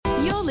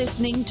You're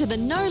listening to the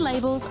No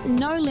Labels,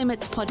 No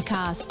Limits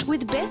podcast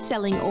with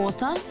best-selling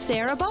author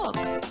Sarah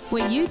Box,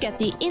 where you get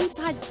the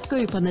inside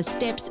scoop on the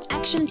steps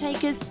action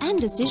takers and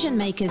decision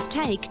makers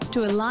take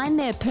to align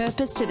their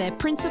purpose to their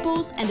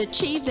principles and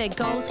achieve their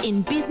goals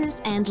in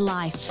business and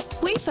life.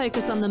 We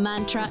focus on the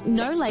mantra,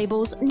 no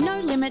labels, no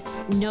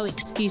limits, no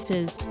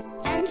excuses.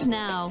 And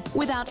now,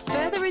 without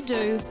further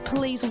ado,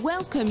 please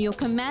welcome your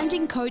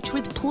commanding coach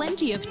with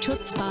plenty of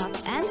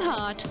chutzpah and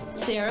heart,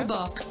 Sarah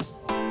Box.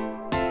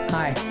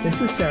 Hi,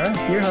 this is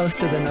Sarah, your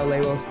host of the No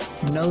Labels,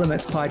 No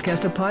Limits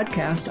podcast, a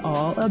podcast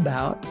all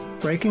about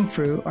breaking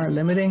through our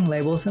limiting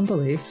labels and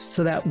beliefs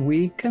so that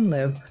we can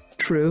live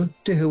true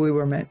to who we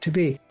were meant to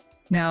be.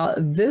 Now,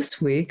 this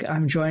week,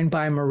 I'm joined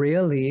by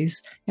Maria Lees,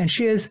 and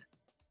she is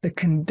the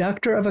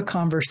conductor of a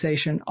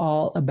conversation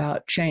all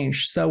about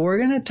change. So we're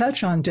going to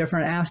touch on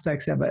different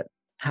aspects of it,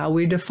 how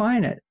we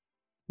define it,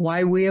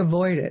 why we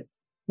avoid it,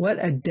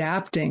 what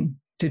adapting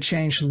to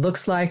change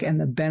looks like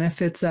and the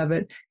benefits of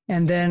it,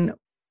 and then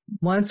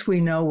once we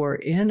know we're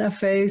in a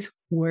phase,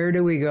 where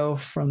do we go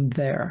from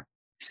there?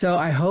 So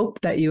I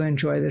hope that you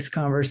enjoy this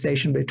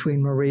conversation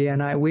between Maria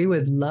and I. We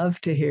would love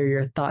to hear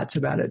your thoughts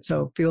about it.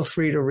 So feel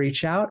free to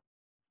reach out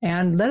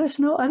and let us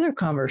know other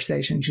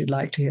conversations you'd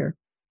like to hear.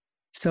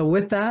 So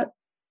with that,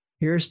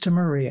 here's to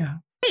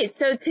Maria. Okay,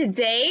 so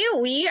today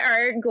we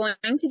are going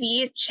to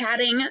be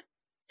chatting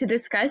to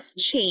discuss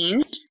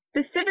change,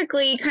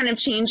 specifically kind of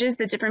changes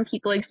that different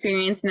people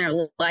experience in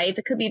their life.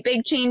 It could be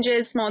big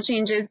changes, small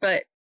changes,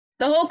 but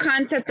the whole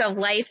concept of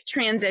life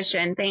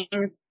transition,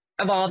 things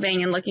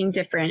evolving and looking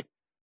different.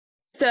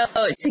 So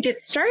to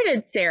get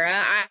started,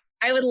 Sarah,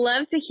 I would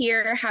love to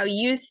hear how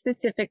you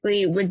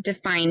specifically would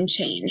define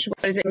change.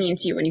 What does it mean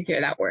to you when you hear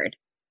that word?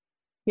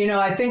 You know,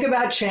 I think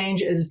about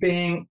change as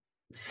being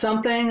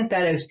something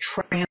that is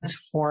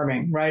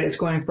transforming, right? It's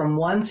going from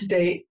one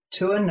state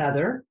to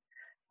another,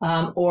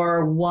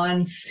 or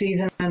one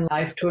season in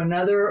life to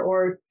another,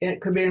 or it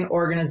could be an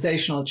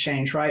organizational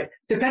change, right?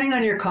 Depending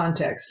on your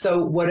context.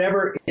 So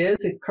whatever is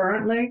it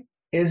currently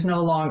is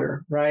no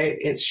longer, right?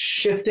 It's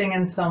shifting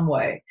in some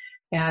way.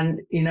 And,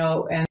 you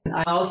know, and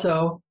I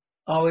also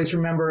always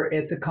remember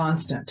it's a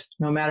constant.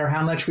 No matter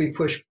how much we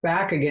push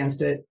back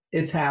against it,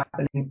 it's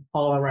happening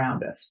all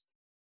around us.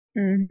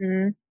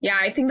 Mm-hmm. Yeah,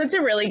 I think that's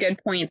a really good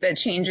point, that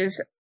change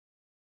is,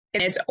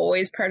 it's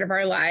always part of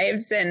our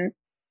lives. And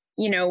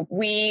you know,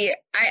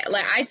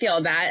 I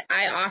feel that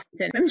I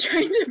often am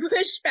trying to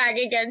push back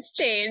against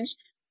change.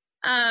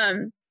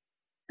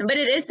 But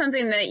it is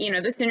something that, you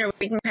know, the sooner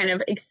we can kind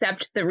of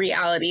accept the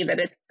reality that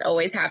it's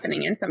always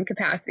happening in some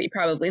capacity,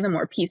 probably the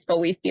more peaceful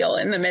we feel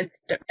in the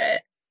midst of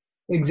it.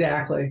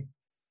 Exactly.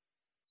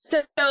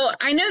 So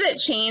I know that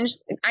change,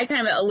 I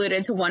kind of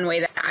alluded to one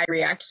way that I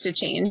react to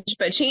change,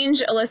 but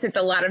change elicits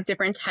a lot of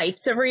different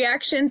types of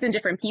reactions in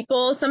different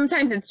people.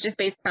 Sometimes it's just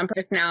based on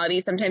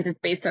personality. Sometimes it's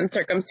based on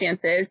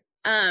circumstances.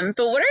 But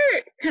what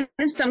are kind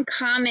of some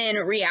common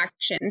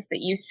reactions that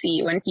you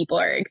see when people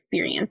are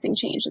experiencing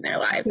change in their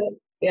lives?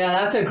 Yeah,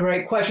 that's a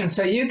great question.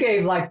 So you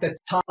gave like the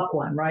top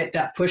one, right?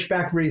 That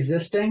pushback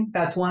resisting.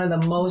 That's one of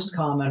the most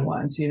common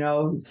ones, you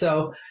know.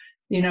 So,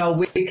 you know,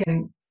 we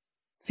can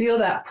feel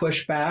that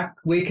pushback.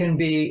 We can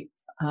be,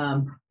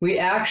 we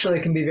actually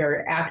can be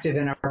very active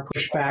in our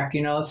pushback.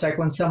 You know, it's like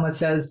when someone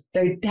says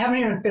they haven't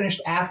even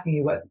finished asking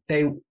you what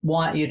they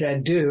want you to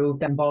do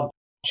that involves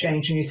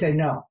change, and you say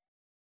no,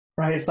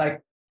 right? It's like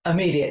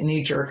immediate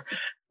knee jerk.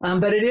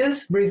 But it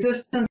is,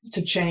 resistance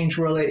to change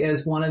really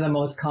is one of the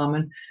most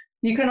common.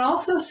 You can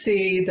also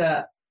see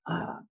the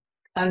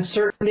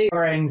uncertainty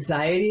or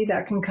anxiety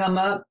that can come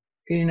up,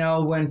 you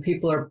know, when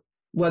people are,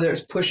 whether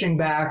it's pushing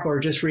back or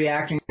just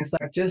reacting. It's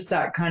like just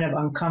that kind of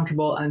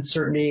uncomfortable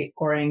uncertainty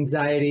or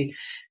anxiety.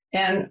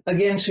 And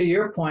again, to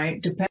your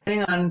point,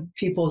 depending on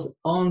people's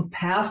own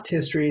past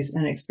histories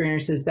and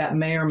experiences, that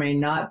may or may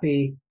not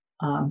be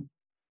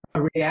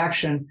a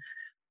reaction.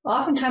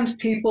 Oftentimes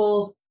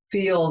people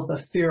feel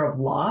the fear of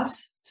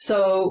loss.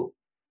 So,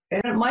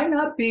 and it might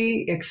not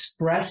be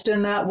expressed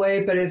in that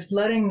way, but it's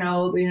letting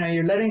know, you know,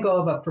 you're letting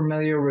go of a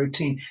familiar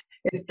routine.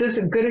 This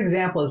a good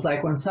example is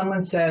like when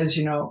someone says,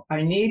 you know,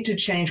 I need to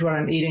change what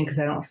I'm eating because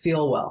I don't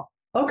feel well.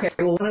 Okay,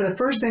 well, one of the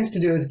first things to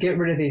do is get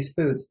rid of these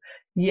foods.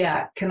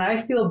 Yeah, can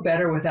I feel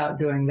better without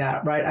doing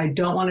that, right? I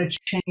don't want to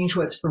change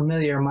what's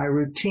familiar, my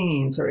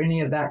routines or any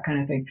of that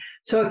kind of thing.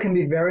 So it can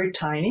be very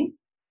tiny,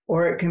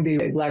 or it can be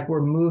like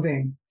we're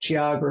moving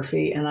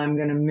geography and I'm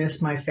going to miss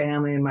my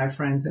family and my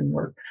friends and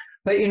work.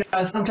 But, you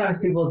know, sometimes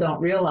people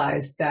don't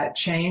realize that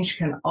change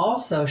can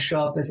also show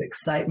up as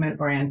excitement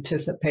or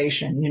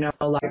anticipation. You know,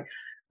 like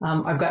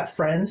I've got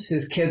friends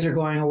whose kids are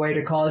going away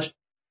to college.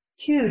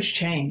 Huge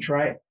change,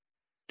 right?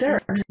 They're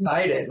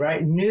excited,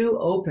 right? New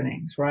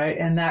openings, right?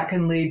 And that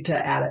can lead to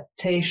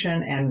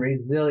adaptation and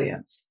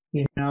resilience,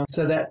 you know,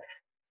 so that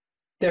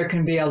there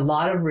can be a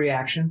lot of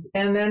reactions.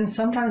 And then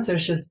sometimes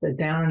there's just the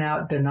down and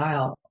out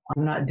denial.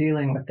 I'm not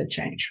dealing with the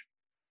change.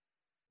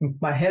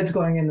 My head's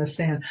going in the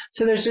sand.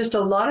 So there's just a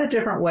lot of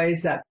different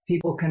ways that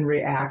people can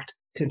react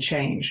to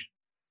change.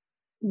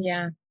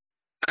 Yeah.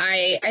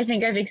 I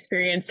think I've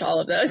experienced all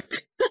of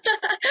those.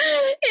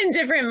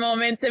 different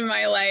moments in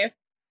my life.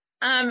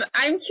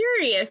 I'm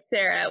curious,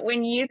 Sarah,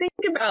 when you think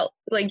about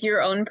like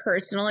your own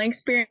personal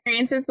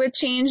experiences with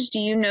change, do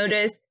you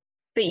notice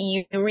that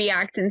you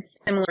react in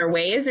similar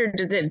ways, or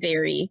does it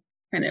vary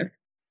kind of?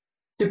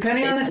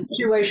 Depending on the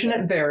situation,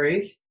 it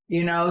varies.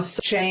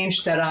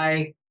 Change that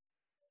I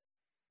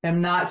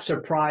am not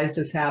surprised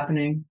is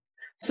happening.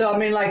 So, I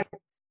mean, like,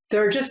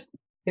 there are just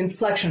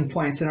inflection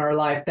points in our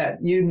life that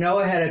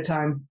ahead of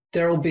time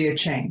there will be a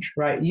change,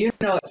 right?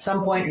 At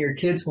some point your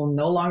kids will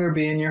no longer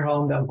be in your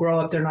home. They'll grow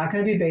up. They're not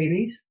going to be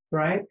babies,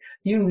 right?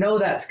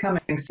 That's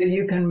coming. So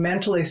you can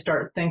mentally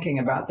start thinking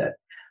about that.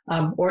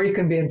 Or you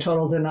can be in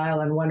total denial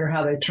and wonder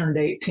how they turned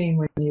 18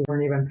 when you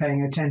weren't even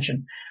paying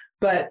attention.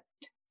 But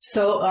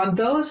so on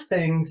those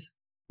things,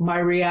 my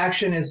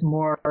reaction is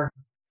more,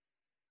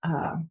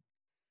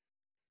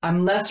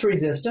 I'm less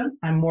resistant.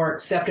 I'm more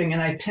accepting,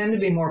 and I tend to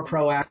be more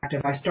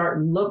proactive. I start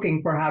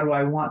looking for how do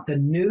I want the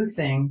new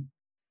thing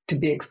to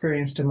be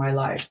experienced in my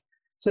life.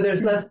 So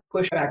there's less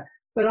pushback.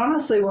 But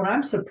honestly, when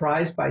I'm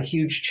surprised by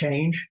huge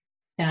change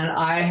and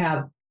I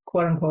have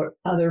quote unquote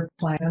other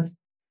plans,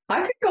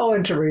 I could go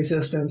into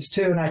resistance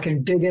too, and I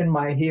can dig in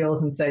my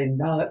heels and say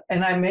no.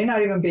 And I may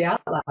not even be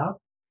out loud,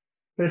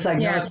 but it's like,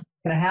 no, it's not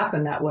going to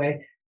happen that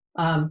way.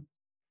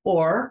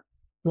 Or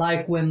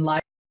like when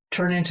life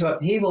turned into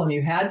upheaval and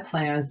you had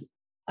plans,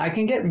 I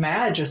can get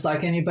mad just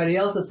like anybody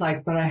else. It's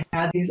like, but I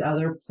had these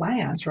other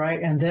plans, right?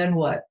 And then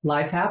what?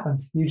 Life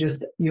happens.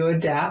 You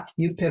adapt,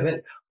 you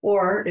pivot.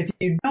 Or if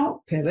you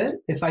don't pivot,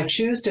 if I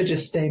choose to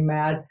just stay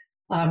mad,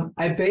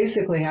 I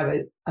basically have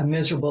a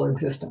miserable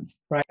existence,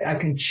 right? I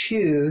can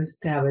choose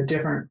to have a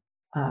different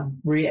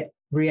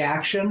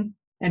reaction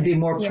and be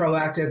more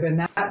proactive. And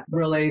that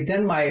really,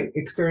 then my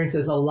experience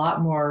is a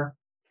lot more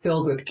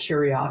filled with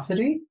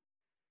curiosity.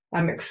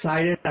 I'm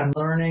excited. I'm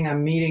learning.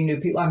 I'm meeting new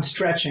people. I'm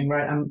stretching,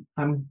 right?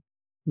 I'm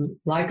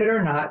like it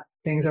or not,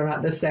 things are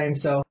not the same.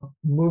 So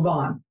move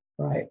on,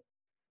 right?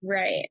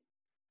 Right.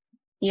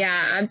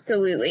 Yeah,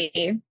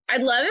 absolutely.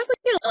 I'd love if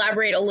we could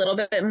elaborate a little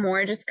bit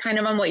more just kind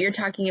of on what you're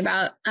talking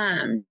about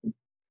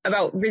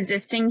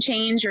resisting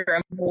change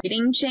or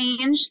avoiding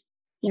change.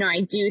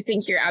 I do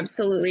think you're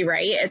absolutely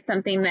right. It's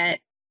something that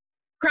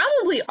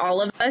probably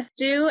all of us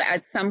do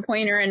at some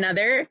point or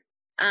another.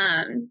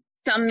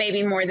 Some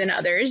maybe more than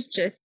others,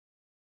 just,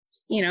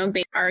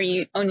 our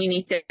own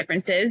unique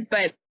differences.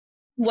 But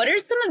what are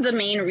some of the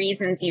main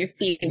reasons you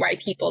see why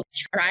people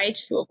try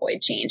to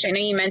avoid change? I know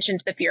you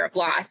mentioned the fear of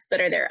loss,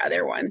 but are there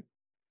other ones?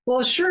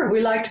 Well, sure.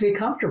 We like to be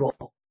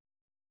comfortable,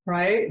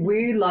 right?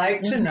 We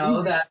like to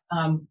know that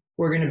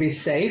we're going to be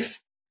safe.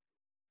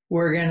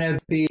 We're going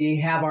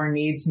to have our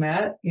needs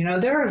met.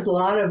 There's a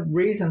lot of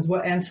reasons,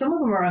 and some of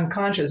them are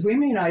unconscious. We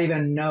may not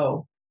even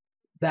know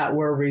that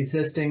we're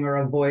resisting or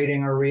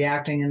avoiding or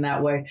reacting in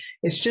that way.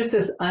 It's just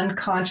this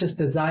unconscious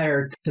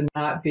desire to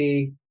not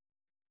be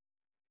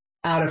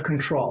out of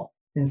control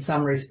in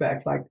some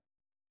respect, like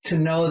to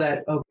know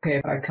that, okay,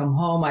 if I come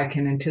home, I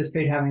can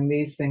anticipate having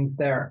these things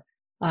there.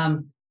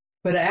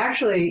 But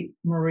actually,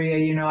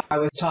 Maria, I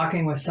was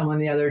talking with someone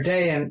the other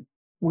day and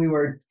we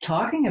were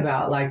talking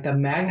about like the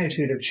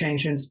magnitude of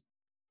change in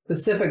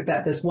specific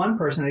that this one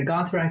person had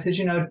gone through. And I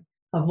said,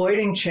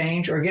 avoiding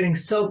change or getting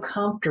so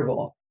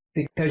comfortable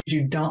because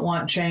you don't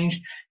want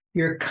change,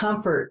 your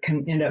comfort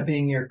can end up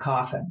being your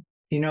coffin.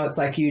 It's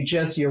like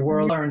your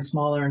world are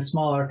smaller and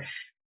smaller.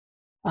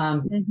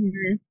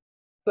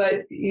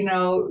 But,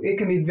 it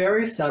can be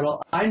very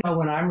subtle. I know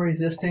when I'm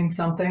resisting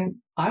something,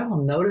 I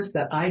will notice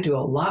that I do a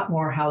lot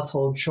more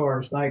household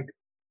chores. Like,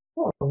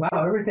 oh, wow,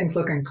 everything's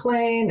looking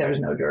clean. There's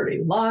no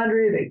dirty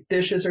laundry. The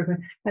dishes are clean.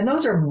 And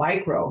those are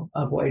micro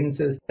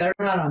avoidances. They're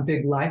not on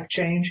big life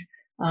change.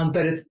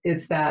 But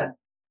it's that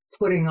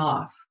putting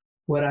off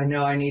what I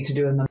know I need to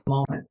do in the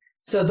moment.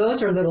 So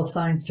those are little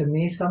signs to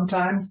me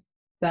sometimes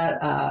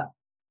that,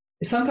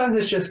 sometimes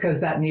it's just because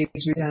that needs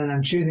to be done and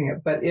I'm choosing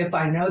it. But if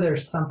I know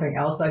there's something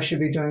else I should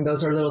be doing,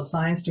 those are little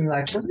signs to me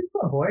like, what are you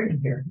avoiding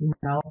here?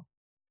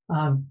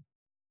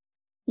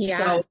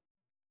 So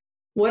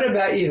what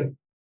about you?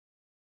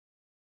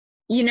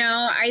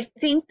 I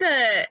think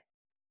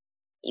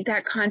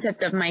that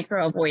concept of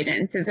micro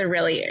avoidance is a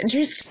really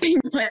interesting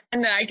one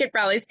that I could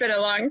probably spend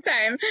a long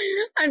time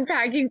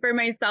unpacking for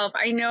myself.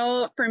 I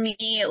know for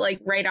me, like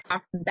right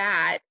off the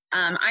bat,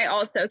 I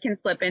also can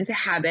slip into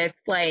habits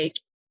like,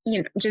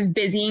 just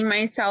busying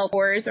myself,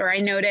 or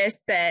I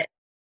notice that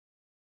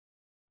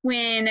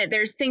when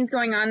there's things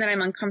going on that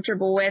I'm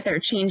uncomfortable with or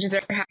changes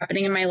are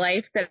happening in my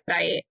life that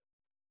I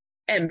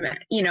am,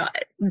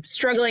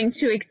 struggling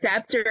to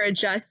accept or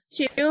adjust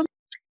to,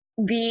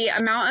 the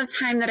amount of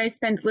time that I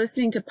spend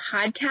listening to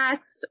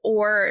podcasts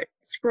or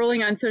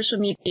scrolling on social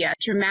media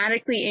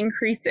dramatically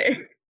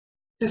increases.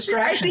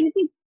 Distraction.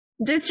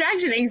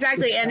 Distraction,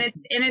 exactly. And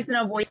it's an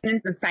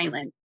avoidance of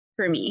silence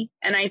for me.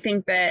 And I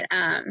think that,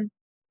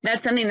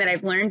 that's something that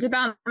I've learned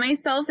about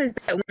myself is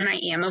that when I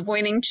am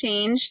avoiding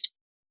change,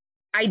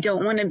 I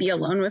don't want to be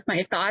alone with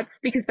my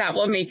thoughts because that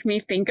will make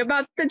me think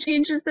about the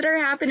changes that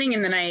are happening.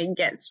 And then I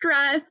get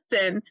stressed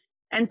and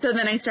And so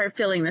then I start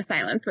filling the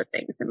silence with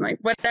things. I'm like,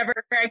 whatever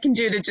I can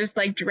do to just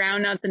like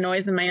drown out the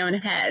noise in my own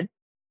head.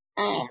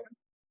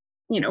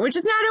 Which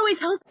is not always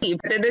healthy,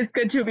 but it is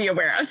good to be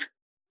aware of.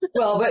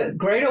 Well, but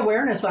great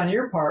awareness on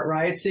your part,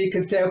 right? So you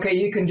could say, okay,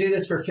 you can do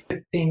this for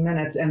 15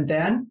 minutes and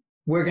then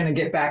we're going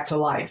to get back to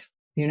life,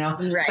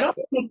 Right. I don't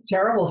think it's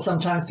terrible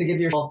sometimes to give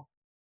yourself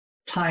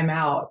time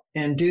out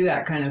and do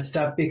that kind of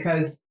stuff,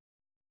 because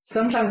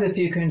sometimes if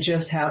you can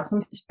just have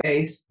some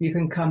space, you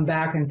can come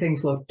back and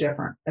things look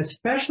different,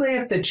 especially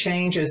if the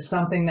change is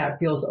something that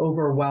feels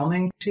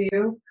overwhelming to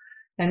you.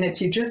 And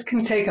if you just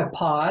can take a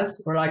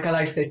pause, or like I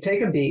like to say,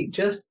 take a beat,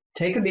 just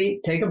take a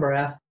beat, take a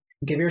breath,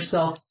 give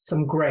yourself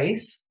some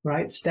grace,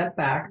 right? Step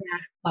back,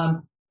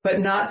 but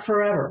not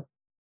forever.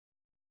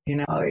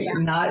 You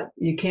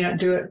can't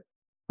do it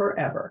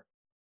forever.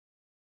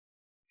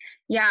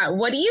 Yeah.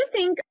 What do you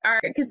think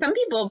because some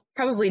people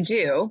probably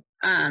do,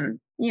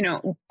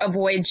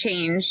 avoid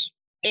change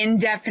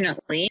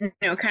indefinitely,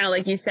 kind of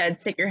like you said,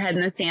 stick your head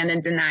in the sand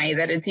and deny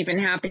that it's even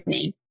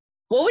happening.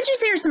 What would you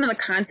say are some of the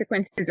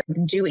consequences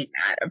of doing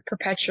that, of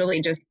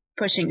perpetually just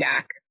pushing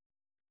back?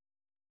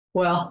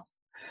 Well,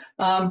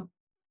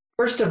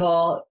 first of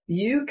all,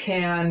 you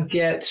can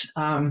get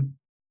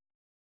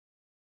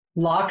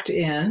locked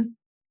in.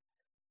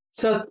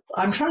 So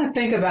I'm trying to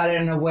think about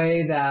it in a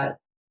way that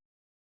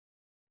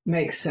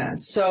makes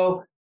sense.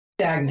 So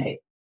stagnate.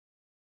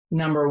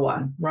 Number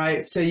one,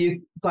 right? So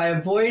by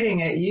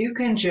avoiding it, you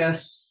can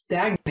just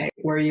stagnate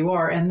where you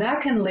are. And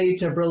that can lead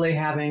to really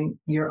having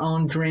your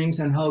own dreams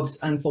and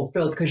hopes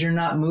unfulfilled because you're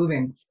not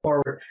moving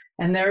forward.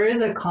 And there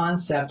is a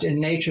concept in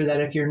nature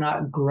that if you're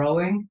not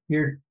growing,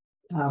 you're,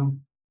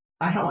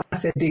 I don't want to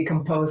say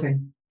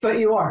decomposing, but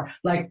you are,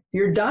 like,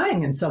 you're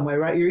dying in some way,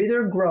 right? You're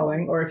either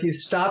growing, or if you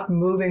stop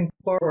moving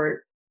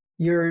forward,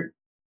 you're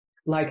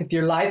like, if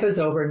your life is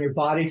over and your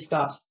body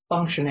stops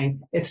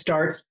functioning, it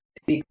starts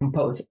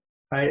decomposing.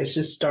 Right? It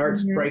just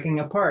starts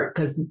breaking apart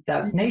because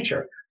that's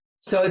nature.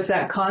 So it's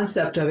that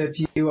concept of if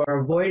you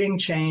are avoiding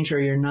change or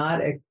you're not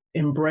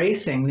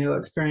embracing new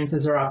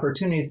experiences or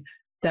opportunities,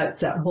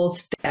 that's that whole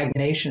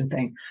stagnation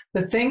thing.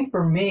 The thing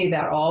for me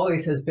that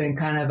always has been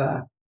kind of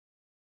a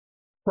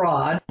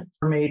prod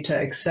for me to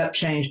accept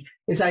change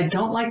is I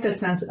don't like the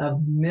sense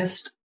of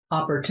missed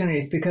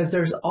opportunities, because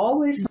there's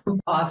always some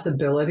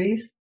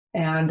possibilities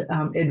and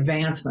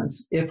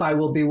advancements if I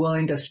will be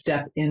willing to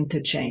step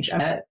into change.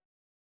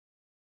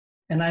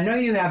 And I know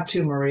you have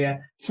too,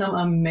 Maria, some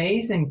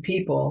amazing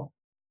people,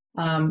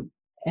 and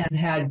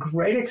had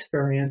great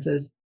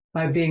experiences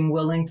by being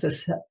willing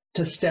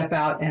to step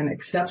out and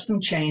accept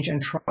some change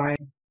and try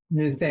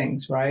new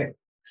things, right?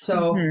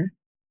 So,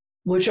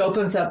 which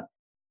opens up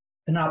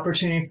an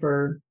opportunity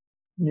for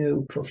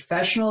new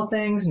professional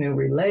things, new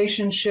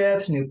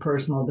relationships, new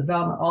personal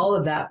development, all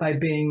of that by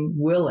being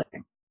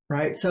willing,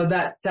 right? So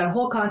that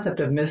whole concept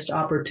of missed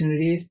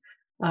opportunities.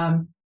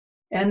 And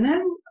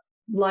then,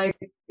 like,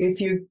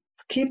 if you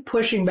keep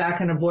pushing back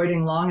and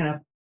avoiding long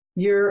enough,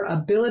 your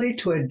ability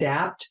to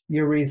adapt,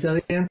 your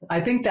resilience,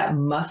 I think that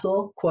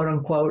muscle, quote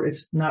unquote,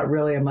 it's not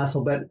really a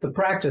muscle, but the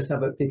practice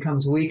of it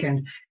becomes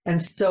weakened. And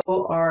so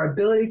our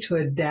ability to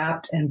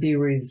adapt and be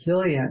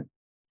resilient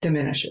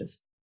diminishes,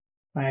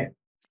 right?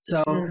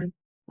 So,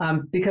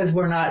 because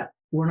we're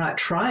not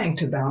trying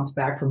to bounce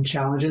back from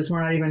challenges,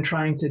 we're not even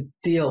trying to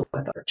deal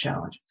with our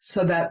challenges.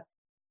 So that,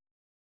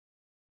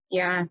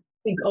 I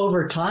think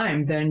over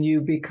time, then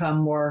you become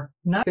more,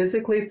 not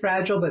physically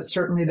fragile, but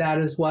certainly that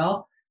as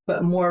well,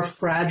 but more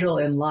fragile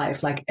in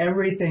life. Like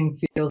everything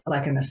feels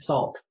like an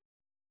assault.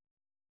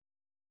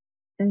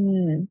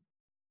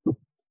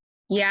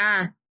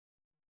 Yeah,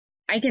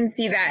 I can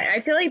see that.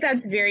 I feel like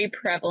that's very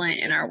prevalent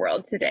in our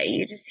world today.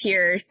 You just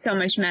hear so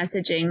much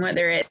messaging,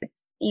 whether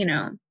it's,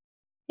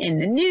 in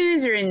the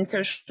news or in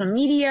social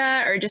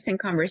media or just in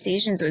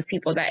conversations with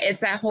people, that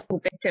it's that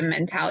whole victim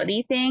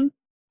mentality thing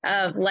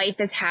of life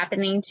is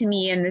happening to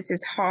me and this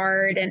is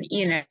hard, and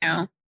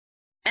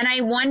and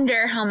I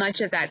wonder how much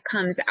of that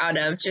comes out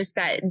of just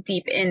that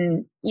deep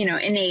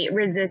innate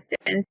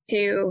resistance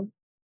to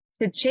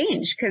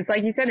change, because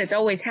like you said, it's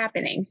always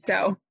happening.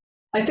 So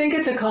I think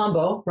it's a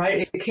combo,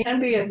 right? It can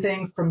be a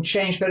thing from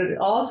change, but it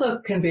also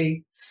can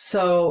be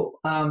so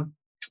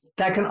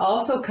that can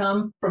also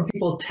come from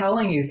people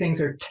telling you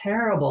things are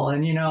terrible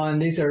and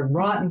and these are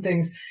rotten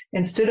things,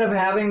 instead of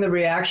having the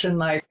reaction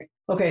like,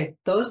 okay,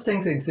 those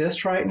things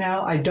exist right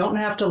now. I don't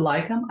have to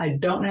like them. I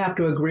don't have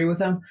to agree with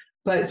them.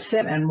 But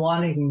sit and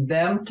wanting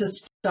them to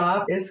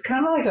stop, it's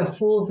kind of like a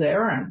fool's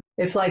errand.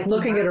 It's like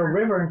looking at a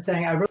river and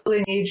saying, I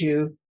really need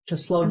you to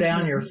slow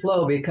down your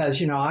flow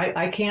because,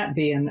 I can't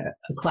be in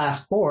a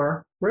class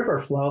 4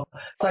 river flow.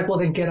 It's like, well,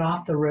 then get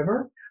off the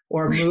river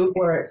or move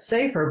where it's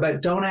safer,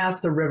 but don't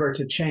ask the river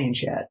to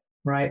change yet,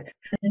 right?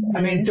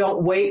 I mean,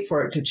 don't wait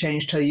for it to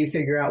change till you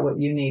figure out what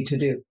you need to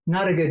do.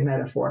 Not a good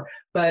metaphor,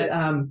 but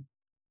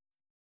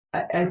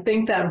I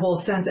think that whole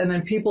sense, and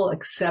then people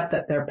accept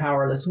that they're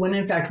powerless when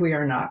in fact we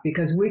are not,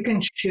 because we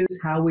can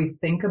choose how we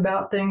think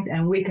about things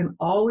and we can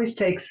always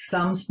take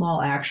some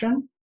small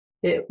action.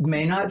 It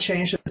may not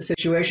change the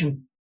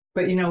situation,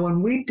 but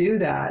when we do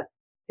that,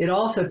 it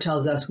also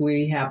tells us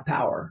we have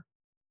power,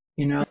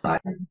 you know.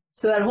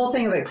 So that whole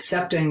thing of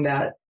accepting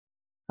that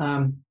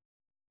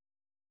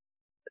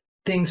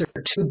things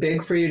are too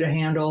big for you to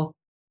handle,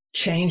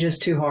 change is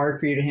too hard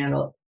for you to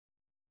handle,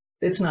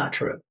 it's not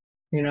true.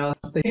 You know,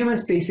 the human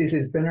species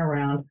has been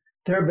around.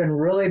 There have been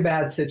really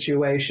bad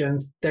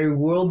situations. There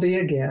will be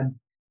again,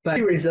 but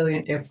be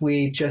resilient if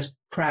we just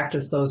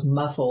practice those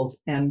muscles.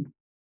 And,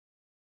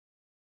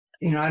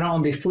 you know, I don't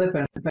want to be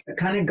flippant, but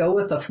kind of go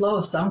with the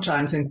flow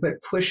sometimes and quit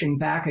pushing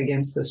back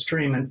against the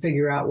stream and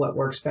figure out what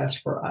works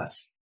best for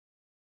us.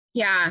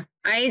 Yeah,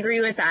 I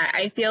agree with that.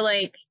 I feel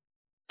like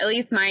at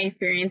least my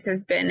experience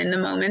has been in the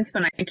moments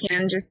when I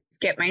can just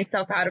get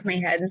myself out of my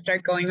head and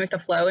start going with the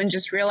flow and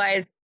just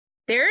realize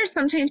there are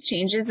sometimes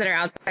changes that are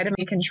outside of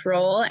my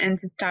control, and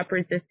to stop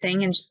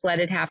resisting and just let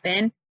it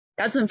happen.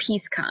 That's when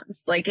peace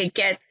comes. Like, it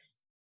gets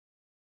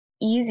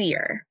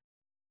easier,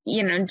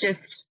 you know,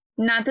 just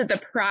not that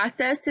the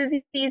process is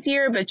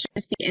easier, but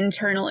just the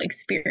internal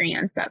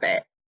experience of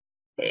it.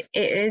 It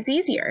is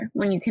easier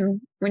when you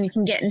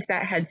can get into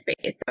that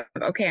headspace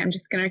of, okay, I'm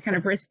just going to kind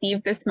of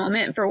receive this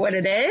moment for what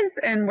it is,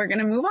 and we're going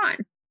to move on.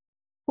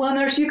 Well,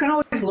 and you can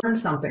always learn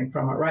something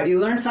from it, right? You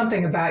learn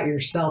something about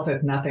yourself,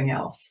 if nothing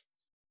else.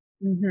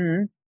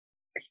 Mm-hmm.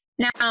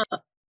 Now,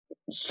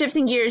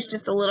 shifting gears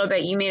just a little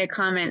bit, you made a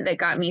comment that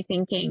got me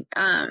thinking,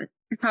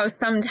 how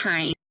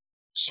sometimes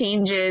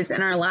changes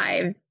in our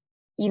lives,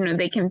 you know,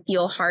 they can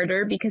feel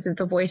harder because of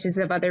the voices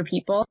of other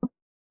people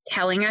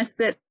telling us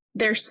that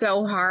they're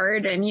so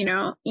hard. And, you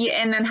know,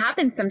 and that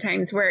happens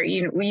sometimes where,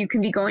 you know, you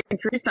can be going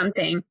through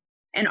something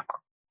and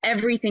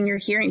everything you're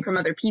hearing from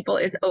other people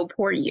is, oh,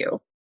 poor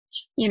you,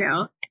 you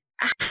know.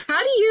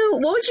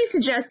 What would you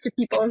suggest to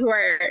people who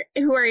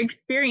are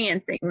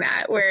experiencing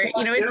that, where,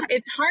 you know,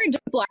 it's hard to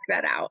block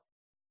that out?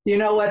 You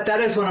know what?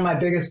 That is one of my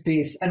biggest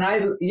beefs.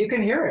 And you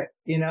can hear it,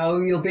 you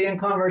know, you'll be in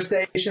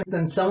conversations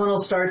and someone will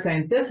start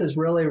saying, this is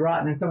really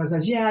rotten. And someone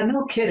says, yeah,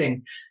 no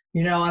kidding,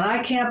 you know, and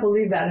I can't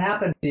believe that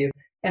happened to you.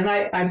 And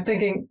I'm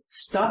thinking,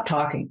 stop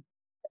talking.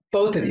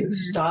 Both of you,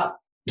 stop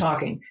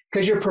talking,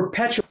 because you're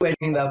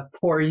perpetuating the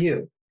poor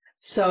you.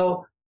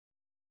 So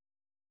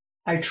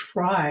I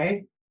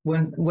try,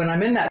 when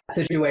I'm in that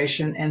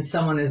situation and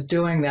someone is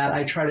doing that,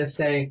 I try to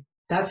say,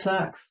 that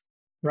sucks,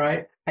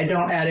 right? I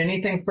don't add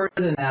anything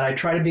further than that. I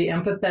try to be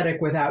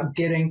empathetic without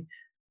getting,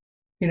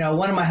 you know,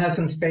 one of my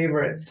husband's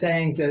favorite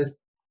sayings is,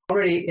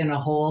 already in a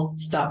hole,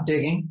 stop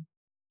digging.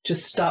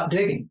 Just stop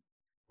digging.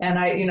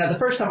 And you know, the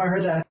first time I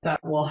heard that, I thought,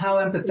 well, how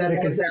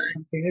empathetic is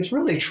that? It's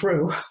really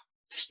true.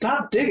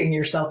 Stop digging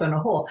yourself in a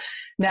hole.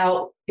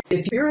 Now,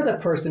 if you're the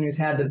person who's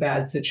had the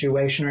bad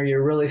situation or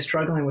you're really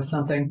struggling with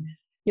something,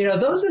 you know,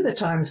 those are the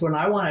times when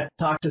I want to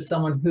talk to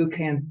someone who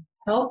can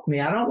help me.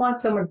 I don't want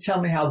someone to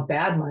tell me how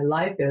bad my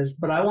life is,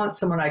 but I want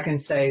someone I can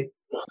say,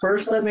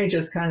 first, let me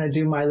just kind of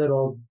do my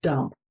little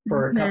dump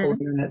for a couple of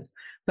minutes.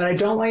 But I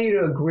don't want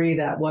you to agree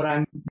that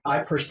my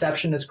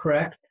perception is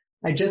correct.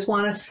 I just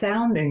want a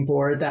sounding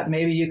board that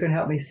maybe you can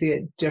help me see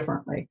it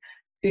differently.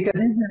 Because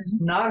it's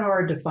not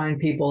hard to find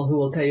people who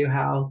will tell you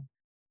how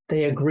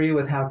they agree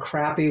with how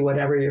crappy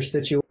whatever your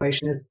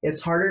situation is.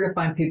 It's harder to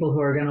find people who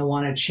are going to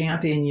want to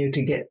champion you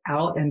to get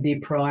out and be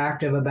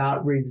proactive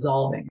about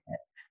resolving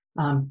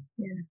it,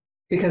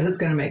 because it's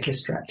going to make you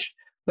stretch.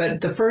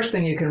 But the first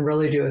thing you can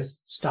really do is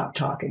stop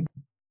talking.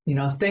 You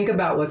know, think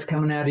about what's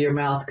coming out of your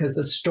mouth, because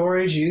the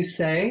stories you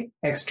say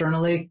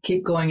externally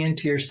keep going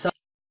into yourself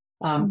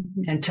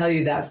and tell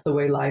you that's the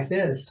way life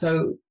is.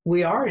 So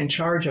we are in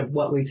charge of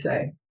what we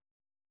say.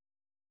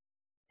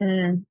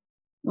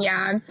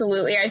 Yeah,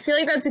 absolutely. I feel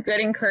like that's a good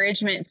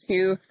encouragement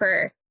too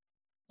for,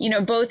 you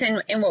know, both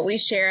in what we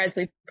share as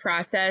we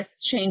process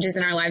changes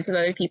in our lives with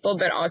other people,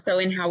 but also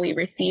in how we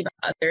receive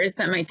others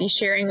that might be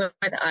sharing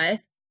with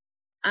us.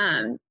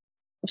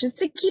 Just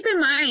to keep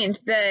in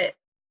mind that,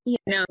 you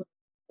know,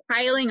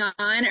 piling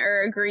on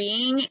or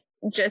agreeing,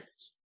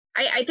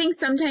 I think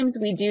sometimes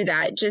we do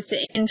that just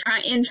in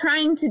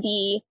trying to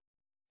be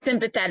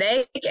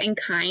sympathetic and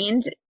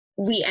kind.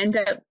 We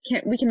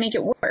can make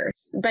it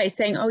worse by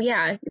saying, oh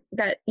yeah,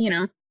 that, you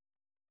know,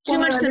 too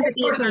much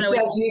sympathy is not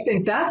always. You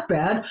think that's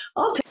bad?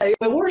 I'll tell you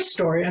a worse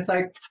story. It's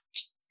like,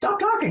 stop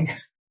talking.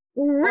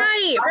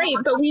 Right.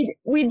 But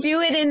we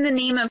do it in the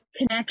name of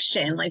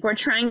connection. Like, we're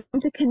trying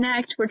to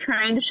connect, we're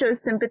trying to show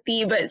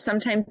sympathy, but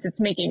sometimes it's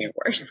making it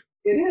worse.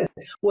 It is.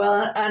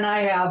 Well,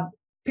 and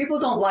people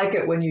don't like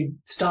it when you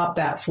stop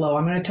that flow.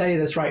 I'm going to tell you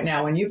this right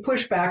now. When you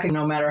push back, and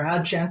no matter how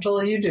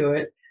gentle you do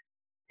it,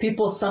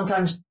 people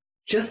sometimes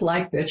just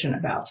like bitching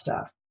about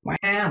stuff. Wah,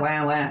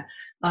 wah,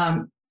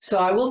 wah. So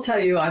I will tell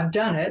you, I've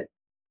done it.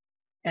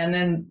 And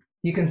then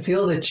you can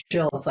feel the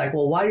chill. It's like,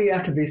 well, why do you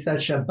have to be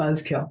such a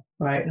buzzkill?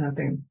 Right. And I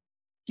think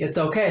it's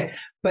okay.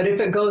 But if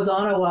it goes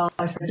on a while,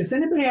 I say, does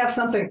anybody have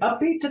something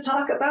upbeat to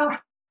talk about?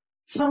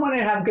 Someone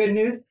have good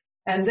news?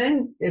 And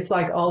then it's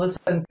like all of a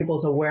sudden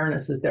people's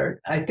awareness is there.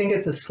 I think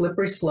it's a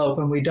slippery slope,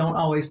 and we don't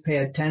always pay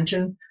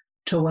attention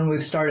to when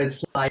we've started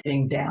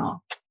sliding down.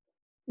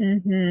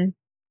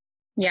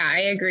 Yeah, I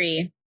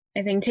agree.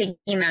 I think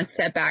taking that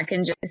step back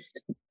and just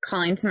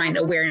calling to mind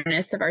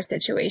awareness of our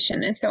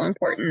situation is so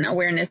important,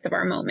 awareness of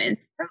our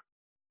moments.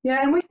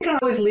 Yeah, and we can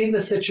always leave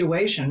the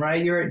situation,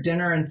 right? You're at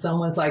dinner and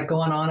someone's like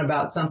going on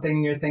about something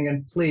and you're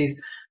thinking, please.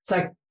 It's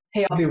like,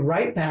 hey, I'll be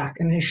right back.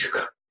 And then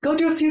you go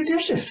do a few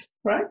dishes,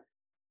 right?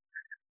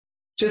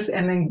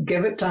 And then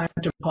give it time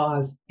to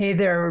pause. Hey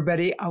there,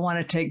 everybody. I want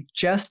to take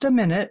just a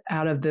minute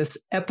out of this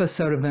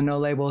episode of the No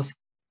Labels,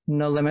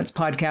 No Limits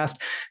podcast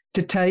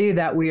to tell you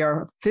that we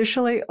are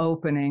officially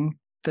opening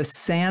the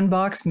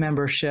Sandbox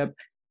membership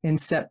in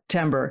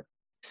September.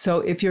 So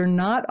if you're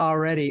not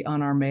already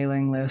on our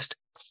mailing list,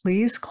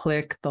 please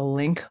click the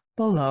link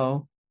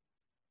below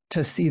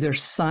to either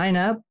sign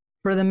up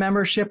for the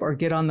membership or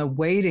get on the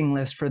waiting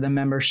list for the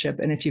membership.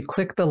 And if you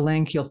click the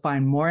link, you'll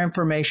find more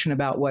information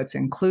about what's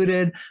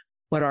included,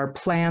 what our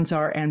plans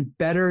are, and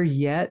better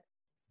yet,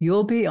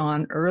 you'll be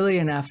on early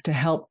enough to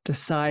help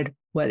decide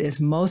what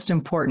is most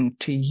important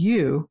to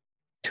you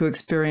to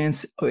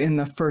experience in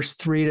the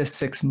first 3 to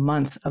 6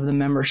 months of the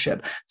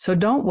membership. So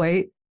don't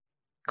wait.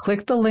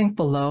 Click the link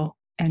below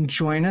and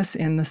join us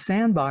in the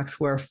Sandbox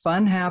where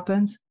fun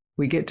happens.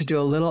 We get to do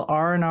a little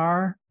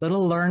R&R,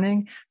 little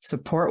learning,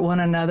 support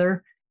one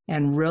another,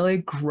 and really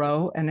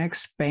grow and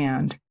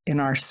expand in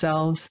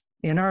ourselves,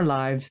 in our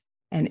lives,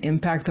 and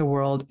impact the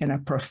world in a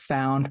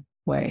profound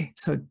way.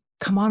 So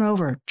come on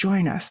over,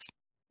 join us.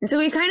 So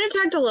we kind of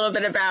talked a little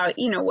bit about,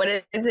 what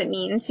does it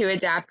mean to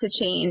adapt to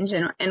change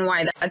and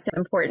why that's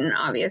important.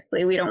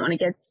 Obviously, we don't want to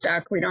get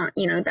stuck. We don't,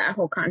 that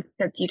whole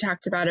concept you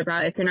talked about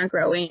if you're not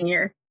growing,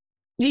 you're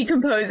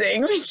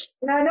decomposing, which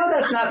I know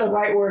that's not the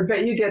right word,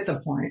 but you get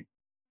the point.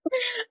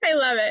 I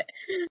love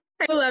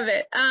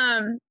it.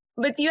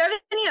 But do you have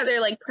any other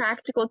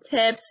practical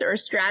tips or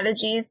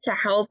strategies to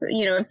help,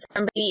 if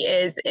somebody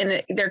is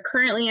they're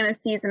currently in a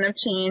season of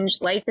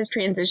change, life is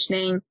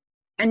transitioning,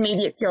 and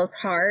maybe it feels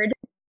hard?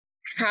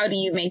 How do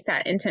you make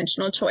that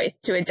intentional choice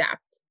to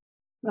adapt?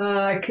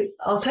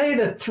 I'll tell you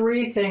the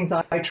 3 things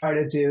I try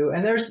to do,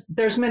 and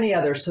there's many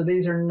others, so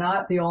these are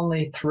not the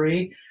only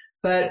 3,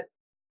 but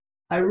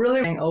I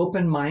really am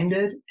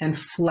open-minded and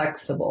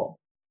flexible,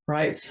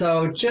 right?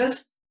 So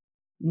just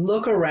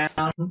look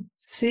around,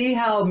 see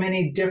how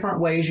many different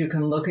ways you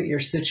can look at your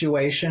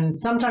situation.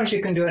 Sometimes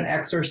you can do an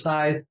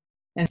exercise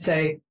and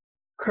say,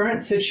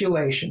 current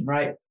situation,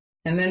 right?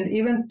 And then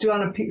even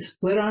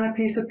split on a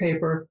piece of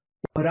paper,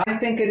 what I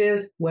think it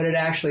is, what it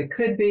actually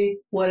could be,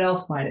 what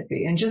else might it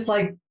be? And just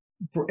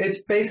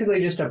it's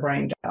basically just a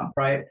brain dump,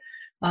 right?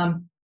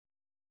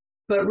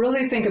 But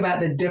really think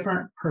about the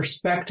different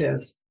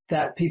perspectives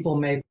that people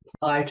may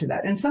apply to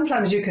that. And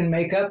sometimes you can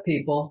make up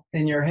people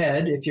in your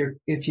head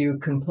if you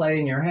can play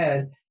in your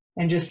head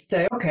and just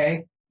say,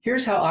 okay,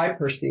 here's how I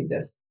perceive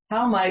this.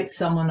 How might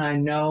someone I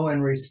know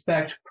and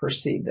respect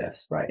perceive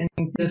this, right?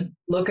 And just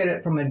look at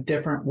it from a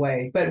different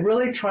way. But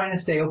really trying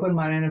to stay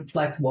open-minded and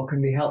flexible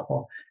can be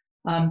helpful.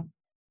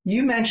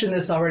 You mentioned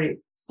this already.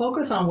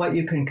 Focus on what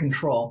you can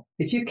control.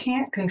 If you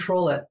can't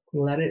control it,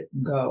 let it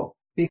go,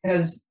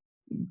 because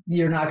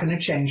you're not going to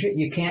change it.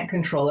 You can't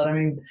control it. I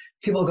mean,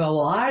 people go,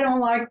 well, I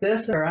don't like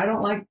this, or I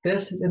don't like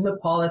this in the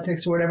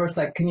politics or whatever. It's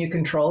like, can you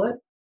control it?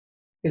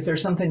 Is there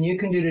something you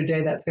can do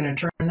today that's going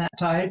to turn that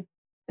tide?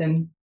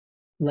 Then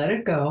let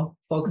it go.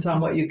 Focus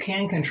on what you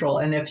can control.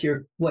 And if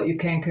what you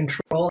can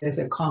control is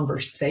a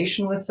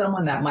conversation with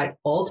someone that might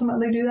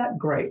ultimately do that,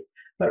 great.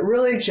 But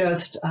really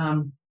just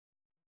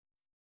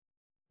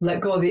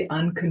let go of the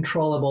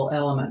uncontrollable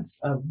elements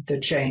of the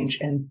change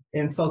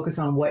and focus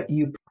on what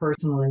you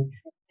personally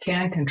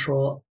can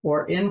control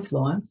or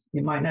influence.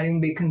 You might not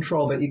even be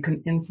control, but you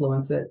can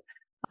influence it.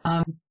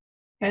 And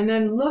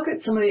then look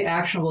at some of the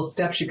actionable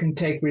steps you can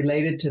take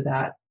related to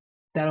that.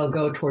 That'll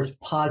go towards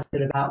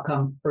positive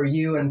outcome for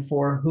you and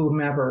for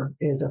whomever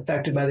is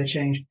affected by the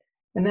change.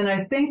 And then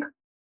I think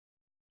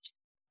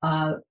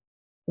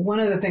one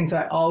of the things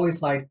I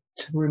always like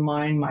to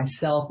remind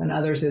myself and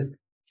others is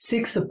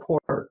seek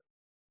support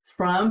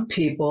from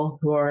people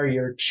who are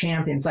your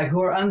champions,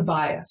 who are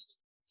unbiased.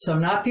 So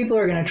not people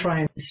who are going to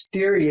try and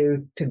steer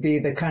you to be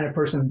the kind of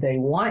person they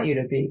want you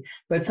to be,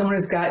 but someone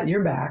who's got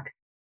your back,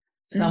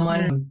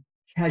 someone who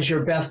has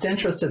your best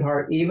interest at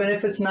heart, even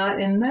if it's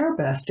not in their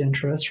best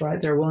interest,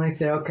 right? They're willing to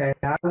say, okay,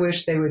 I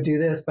wish they would do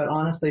this, but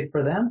honestly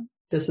for them,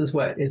 this is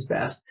what is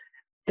best.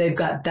 They've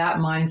got that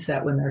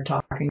mindset when they're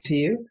talking to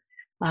you.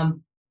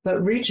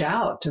 But reach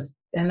out to,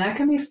 and that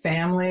can be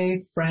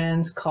family,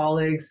 friends,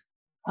 colleagues,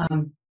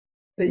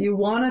 but you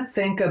want to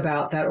think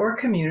about that, or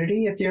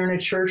community. If you're in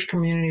a church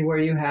community where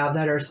you have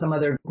that or some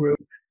other group,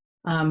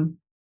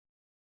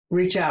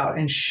 reach out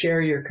and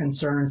share your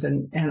concerns.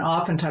 And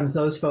oftentimes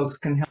those folks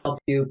can help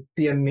you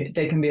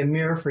they can be a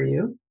mirror for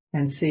you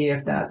and see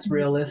if that's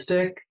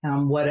realistic.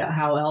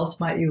 How else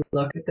might you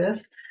look at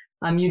this?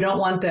 You don't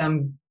want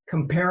them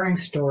comparing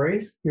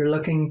stories. You're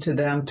looking to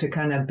them to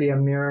kind of be a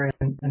mirror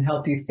and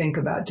help you think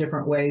about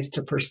different ways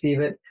to perceive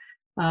it.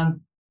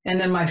 And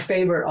then my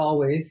favorite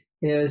always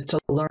is to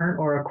learn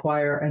or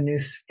acquire a new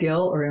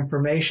skill or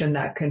information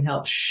that can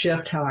help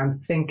shift how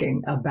I'm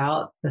thinking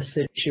about the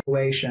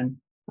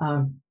situation.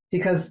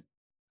 Because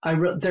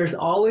there's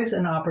always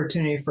an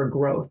opportunity for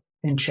growth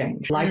in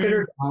change. Like it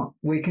or don't,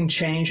 we can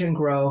change and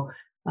grow.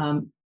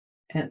 And,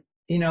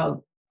 you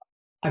know,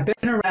 I've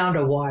been around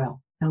a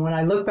while. And when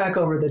I look back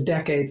over the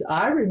decades,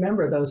 I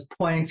remember those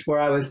points where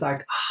I was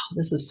like, oh,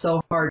 this is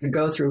so hard to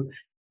go through.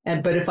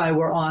 But if I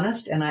were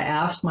honest and I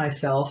asked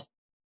myself,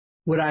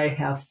 would I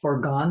have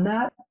forgone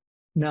that?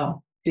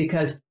 No,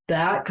 because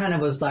that kind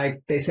of was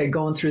like, they say,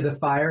 going through the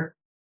fire.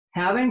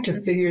 Having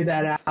to figure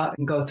that out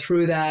and go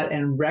through that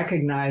and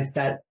recognize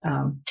that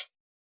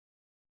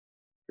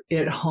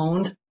it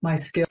honed my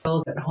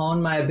skills, it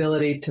honed my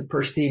ability to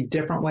perceive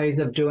different ways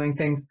of doing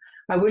things.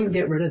 I wouldn't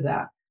get rid of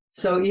that.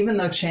 So even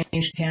though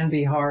change can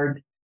be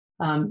hard,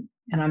 and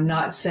I'm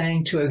not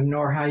saying to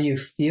ignore how you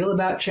feel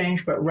about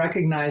change, but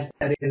recognize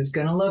that it is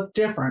going to look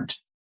different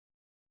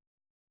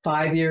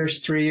 5 years,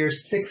 3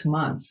 years, 6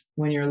 months.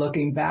 When you're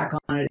looking back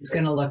on it, it's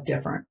going to look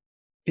different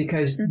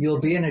because you'll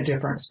be in a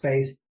different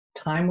space.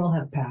 Time will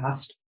have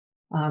passed,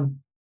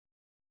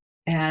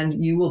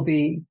 and you will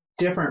be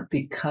different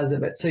because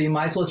of it. So you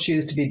might as well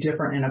choose to be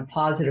different in a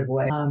positive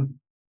way,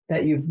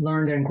 that you've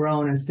learned and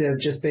grown instead of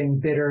just being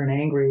bitter and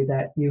angry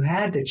that you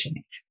had to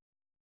change.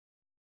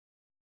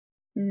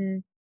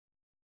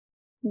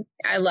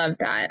 I love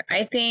that.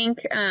 I think,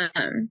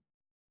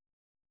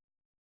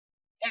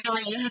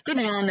 you hit the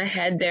nail on the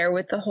head there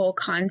with the whole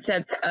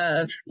concept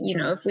of, you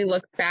know, if we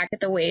look back at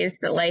the ways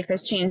that life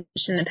has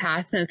changed in the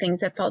past and the things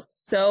that felt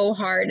so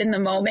hard in the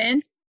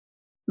moment,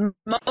 most of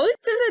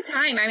the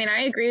time, I mean,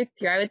 I agree with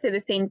you. I would say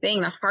the same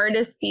thing. The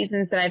hardest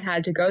seasons that I've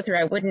had to go through,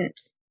 I wouldn't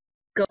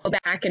go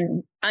back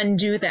and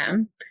undo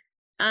them,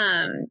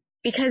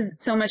 because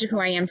so much of who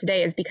I am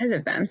today is because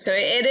of them. So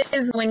it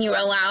is when you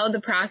allow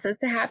the process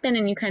to happen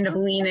and you kind of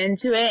lean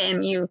into it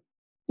and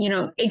you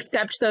know,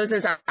 accept those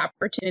as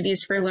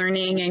opportunities for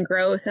learning and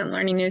growth and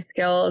learning new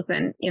skills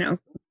and, you know,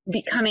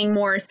 becoming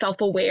more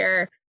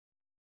self-aware.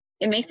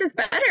 It makes us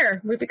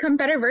better. We become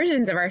better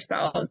versions of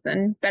ourselves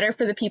and better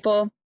for the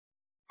people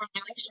in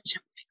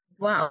relationship as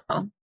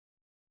well.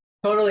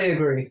 Totally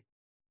agree.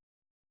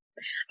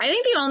 I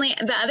think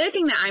the other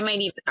thing that I might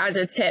use as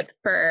a tip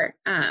for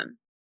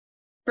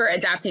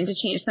adapting to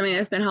change, something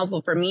that's been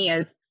helpful for me,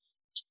 is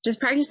just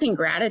practicing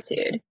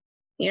gratitude.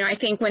 You know, I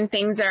think when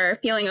things are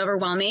feeling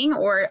overwhelming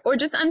or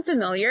just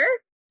unfamiliar,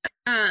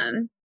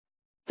 something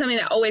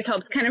that always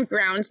helps kind of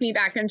ground me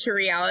back into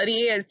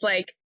reality is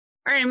like,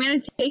 all right, I'm going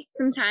to take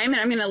some time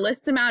and I'm going to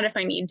list them out if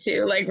I need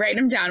to, like write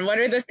them down. What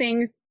are the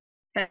things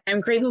that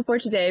I'm grateful for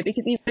today?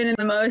 Because even in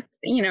the most,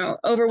 you know,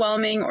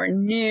 overwhelming or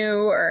new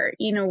or,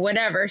 you know,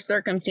 whatever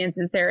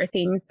circumstances, there are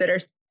things that are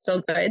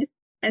still good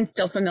and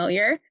still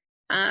familiar.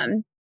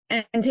 And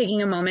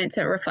taking a moment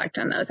to reflect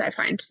on those, I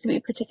find to be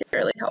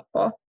particularly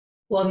helpful.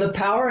 Well, the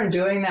power in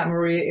doing that,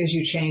 Maria, is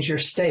you change your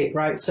state,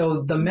 right?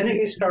 So the minute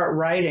you start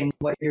writing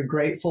what you're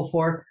grateful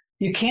for,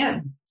 you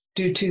can't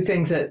do two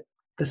things at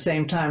the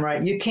same time,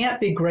 right? You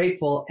can't be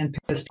grateful and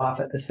pissed off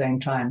at the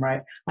same time,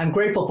 right? I'm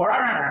grateful for,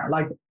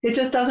 like, it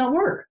just doesn't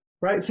work,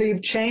 right? So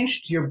you've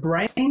changed your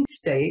brain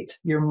state,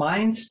 your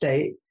mind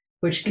state,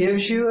 which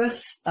gives you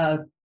a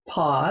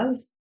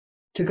pause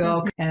to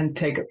go and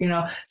take, you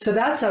know, so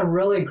that's a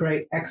really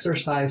great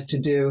exercise to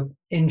do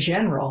in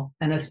general.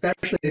 And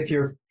especially if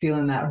you're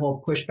feeling that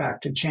whole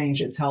pushback to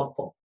change, it's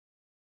helpful.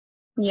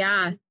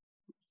 Yeah.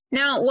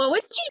 Now, what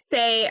would you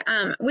say,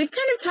 we've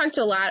kind of talked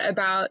a lot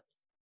about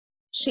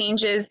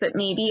changes that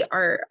maybe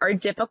are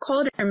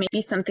difficult or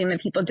maybe something that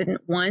people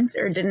didn't want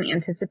or didn't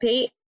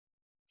anticipate.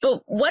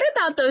 But what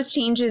about those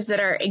changes that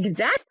are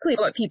exactly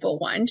what people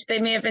want? They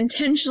may have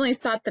intentionally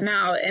sought them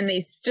out and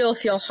they still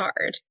feel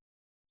hard.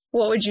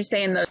 What would you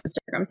say in those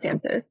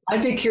circumstances?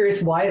 I'd be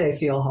curious why they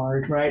feel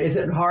hard, right? Is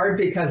it hard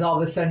because all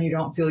of a sudden you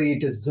don't feel you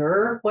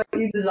deserve what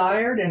you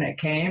desired and it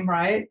came,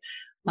 right?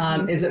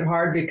 Is it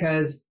hard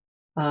because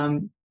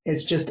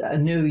it's just a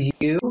new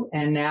you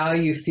and now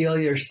you feel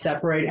you're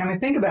separated? I mean,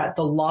 think about it.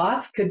 The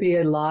loss could be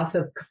a loss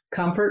of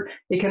comfort.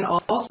 It can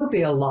also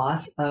be a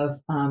loss of,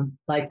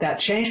 like that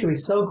change could be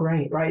so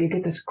great, right? You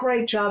get this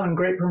great job and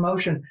great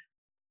promotion.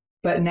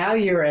 But now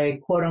you're a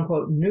quote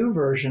unquote new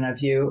version of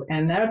you,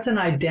 and that's an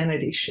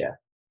identity shift.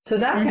 So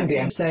that can be,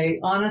 I say,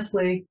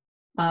 honestly,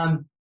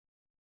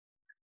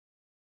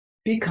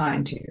 be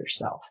kind to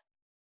yourself,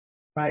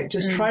 right?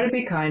 Just try to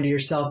be kind to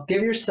yourself.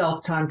 Give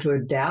yourself time to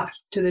adapt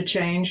to the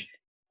change,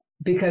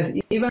 because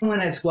even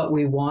when it's what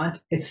we want,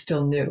 it's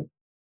still new.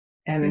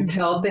 And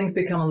until things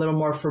become a little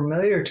more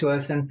familiar to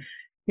us, and,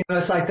 you know,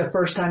 it's like the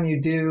first time you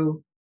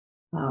do,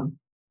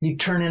 you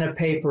turn in a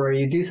paper or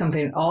you do something,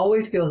 it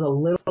always feels a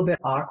little bit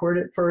awkward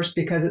at first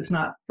because it's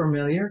not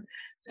familiar.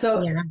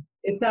 So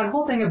it's that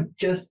whole thing of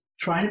just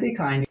trying to be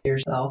kind to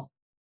yourself,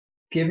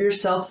 give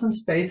yourself some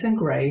space and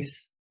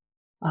grace,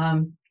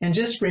 and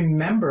just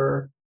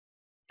remember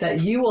that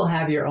you will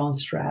have your own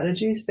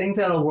strategies, things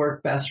that'll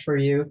work best for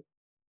you.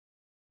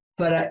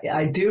 But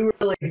I do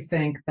really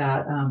think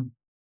that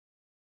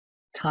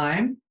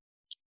time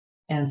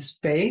and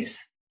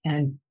space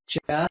and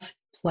just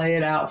play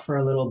it out for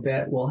a little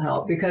bit will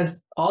help,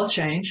 because all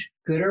change,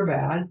 good or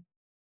bad,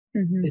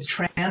 is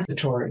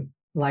transitory.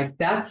 Like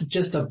that's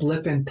just a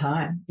blip in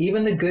time.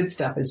 Even the good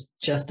stuff is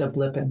just a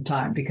blip in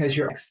time because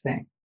your next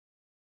thing.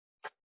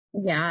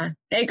 Yeah.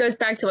 It goes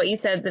back to what you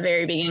said at the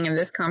very beginning of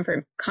this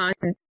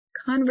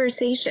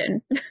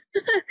conversation.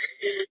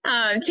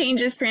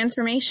 Change is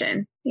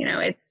transformation. You know,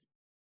 it's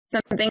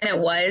something that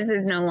was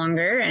is no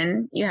longer,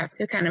 and you have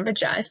to kind of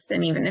adjust.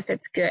 And even if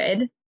it's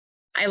good,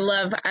 I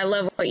love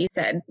what you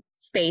said,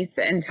 space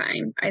and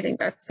time. I think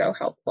that's so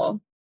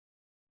helpful.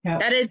 Yep.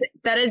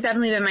 That has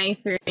definitely been my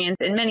experience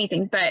in many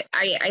things, but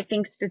I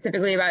think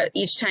specifically about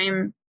each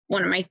time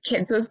one of my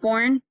kids was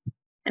born,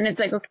 and it's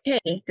like,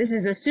 okay, this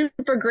is a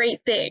super great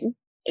thing,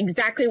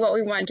 exactly what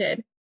we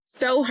wanted,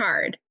 so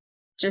hard,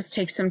 just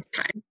take some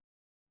time,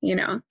 you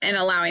know, and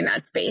allowing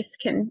that space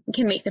can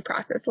make the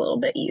process a little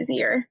bit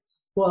easier.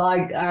 Well,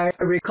 I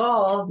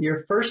recall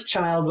your first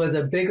child was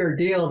a bigger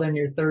deal than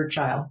your third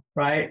child,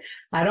 right?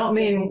 I don't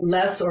mean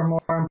less or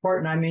more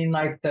important. I mean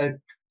like the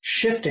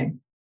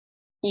shifting.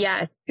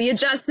 Yes, the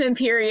adjustment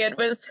period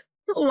was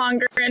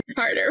longer and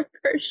harder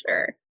for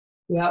sure.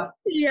 Yep.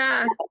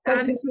 Yeah.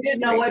 Because you didn't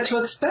know what to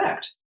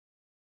expect.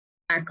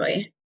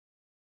 Exactly.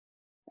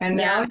 And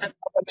now you know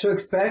what to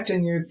expect,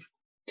 and you're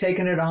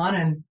taking it on,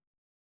 and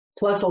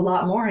plus a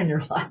lot more in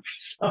your life.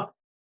 So.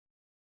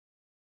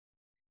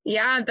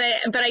 Yeah,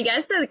 but I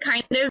guess that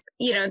kind of,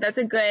 you know, that's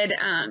a good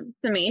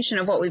summation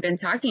of what we've been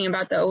talking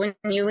about, though. When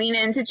you lean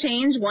into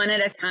change one at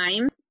a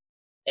time,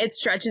 it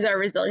stretches our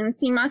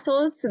resiliency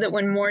muscles so that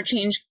when more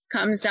change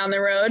comes down the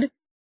road,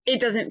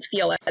 it doesn't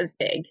feel as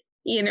big.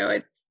 You know,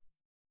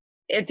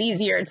 it's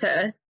easier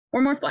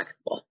we're more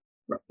flexible.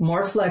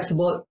 More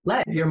flexible.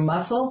 Your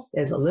muscle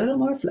is a little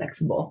more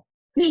flexible.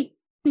 You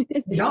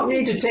don't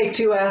need to take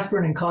 2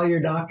 aspirin and call your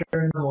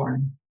doctor in the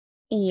morning.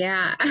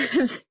 Yeah,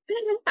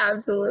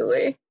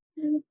 absolutely.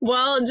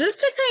 Well,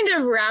 just to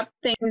kind of wrap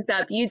things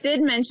up, you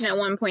did mention at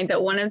one point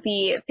that one of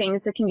the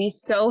things that can be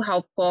so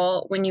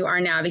helpful when you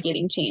are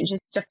navigating change is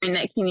to find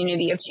that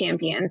community of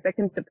champions that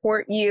can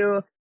support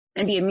you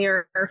and be a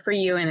mirror for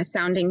you and a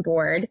sounding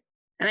board.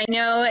 And I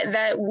know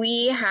that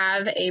we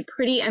have a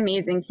pretty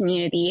amazing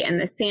community in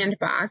the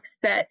Sandbox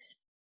that's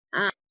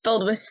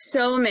filled with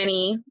so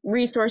many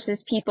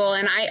resources, people.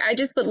 And I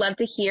just would love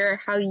to hear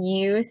how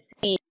you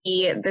see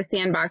the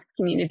Sandbox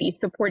community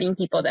supporting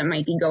people that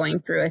might be going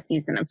through a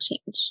season of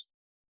change.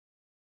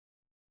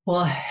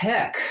 Well,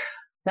 heck,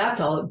 that's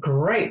a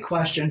great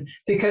question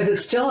because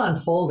it's still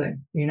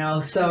unfolding, you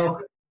know. So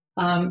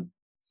I've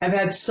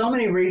had so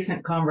many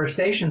recent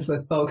conversations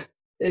with folks.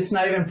 It's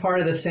not even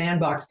part of the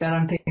Sandbox that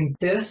I'm thinking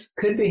this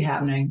could be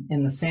happening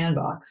in the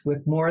Sandbox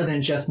with more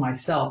than just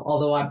myself,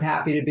 although I'm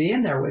happy to be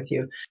in there with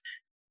you.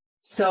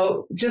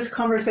 So just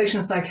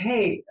conversations like,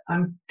 hey,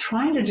 I'm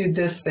trying to do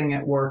this thing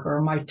at work, or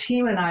my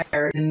team and I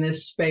are in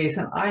this space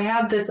and I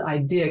have this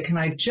idea. Can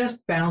I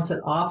just bounce it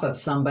off of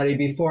somebody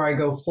before I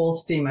go full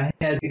steam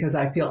ahead because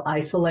I feel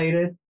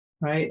isolated,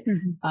 right?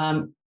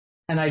 Mm-hmm.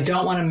 And I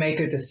don't want to make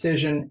a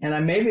decision.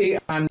 And maybe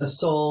I'm the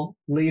sole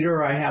leader,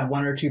 or I have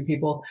 1 or 2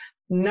 people.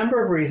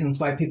 Number of reasons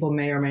why people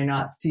may or may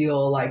not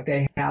feel like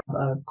they have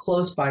a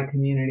close by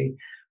community.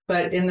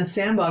 But in the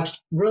Sandbox,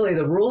 really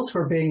the rules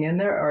for being in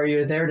there are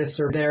you're there to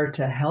serve, there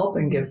to help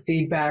and give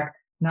feedback,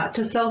 not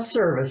to sell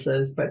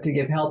services, but to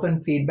give help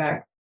and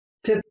feedback,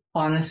 to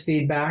honest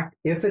feedback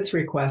if it's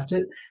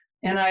requested.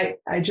 And I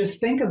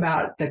just think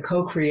about the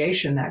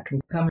co-creation that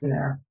can come in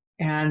there.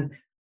 And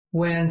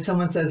when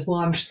someone says, well,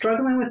 I'm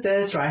struggling with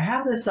this, or I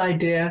have this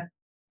idea,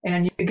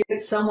 and you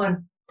get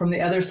someone from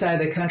the other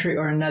side of the country,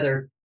 or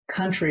another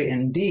country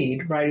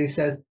indeed, right, who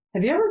says,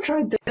 have you ever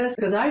tried this?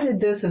 Because I did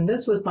this and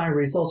this was my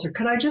results. Or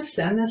could I just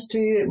send this to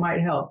you? It might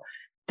help.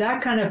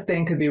 That kind of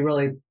thing could be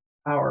really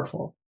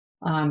powerful.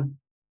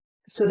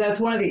 So that's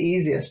one of the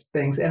easiest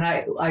things. And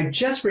I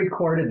just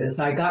recorded this.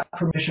 I got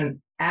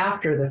permission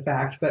after the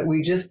fact, but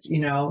we just, you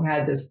know,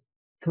 had this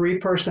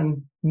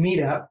 3-person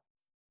meetup.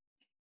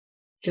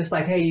 Just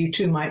like, hey, you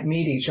two might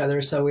meet each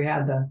other. So we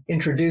had the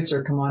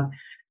introducer come on.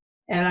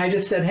 And I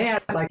just said, hey,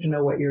 I'd like to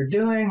know what you're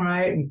doing,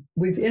 right? And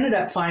we've ended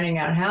up finding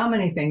out how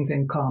many things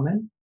in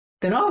common.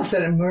 Then all of a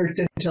sudden it merged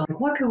into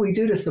like, what can we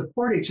do to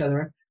support each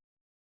other?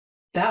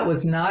 That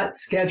was not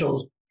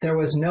scheduled. There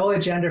was no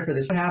agenda for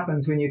this. What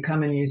happens when you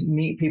come and you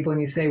meet people and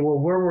you say, well,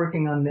 we're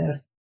working on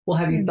this. Well,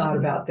 have you thought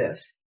about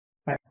this?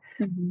 Right.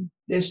 Mm-hmm.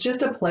 It's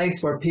just a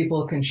place where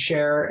people can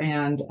share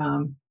and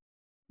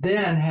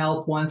then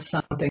help once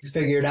something's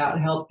figured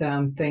out, help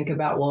them think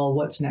about, well,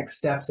 what's next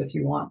steps if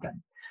you want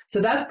them.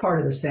 So that's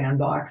part of the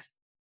Sandbox.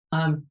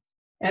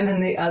 And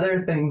then the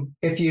other thing,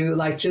 if you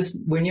like, just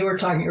when you were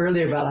talking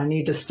earlier about I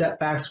need to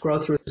step back,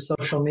 scroll through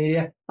social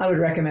media, I would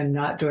recommend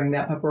not doing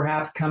that, but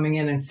perhaps coming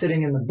in and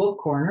sitting in the book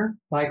corner,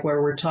 like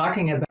where we're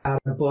talking about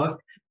a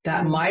book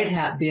that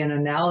might be an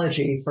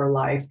analogy for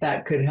life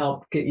that could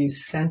help get you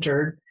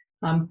centered.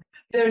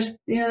 There's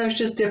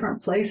just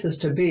different places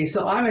to be.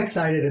 So I'm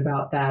excited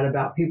about that,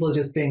 about people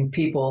just being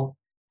people,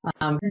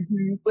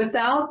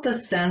 without the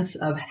sense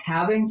of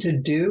having to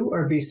do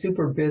or be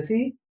super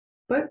busy,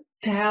 but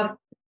to have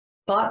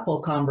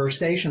thoughtful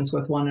conversations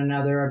with one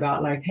another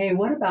about like, hey,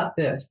 what about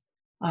this?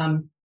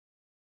 And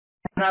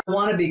And I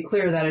want to be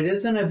clear that it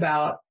isn't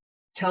about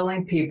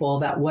telling people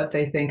that what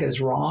they think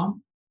is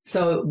wrong.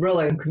 So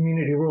really in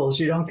community rules,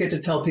 you don't get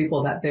to tell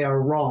people that they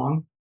are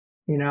wrong,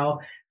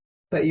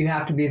 but you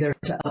have to be there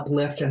to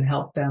uplift and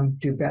help them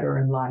do better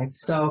in life.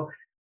 So,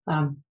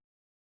 I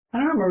don't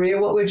know,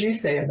 Maria, what would you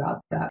say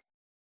about that?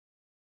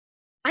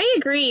 I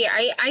agree.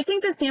 I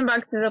think the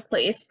Sandbox is a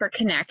place for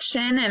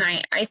connection. And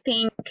I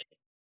think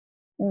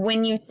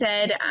when you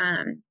said,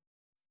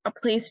 a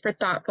place for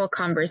thoughtful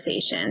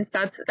conversations,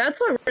 that's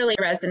what really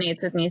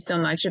resonates with me so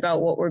much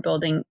about what we're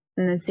building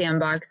in the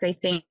Sandbox. I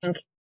think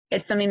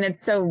it's something that's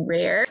so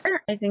rare.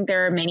 I think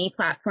there are many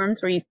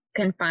platforms where you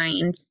can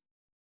find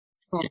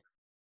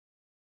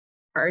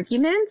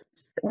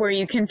arguments, where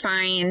you can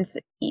find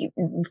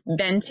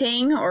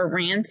venting or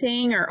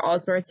ranting or all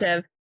sorts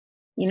of,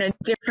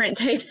 different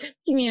types of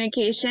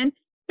communication.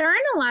 There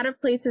aren't a lot of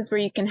places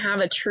where you can have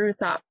a true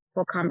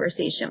thoughtful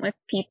conversation with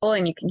people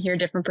and you can hear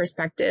different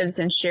perspectives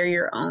and share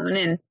your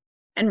own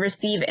and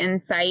receive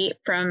insight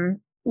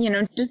from,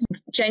 just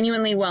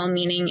genuinely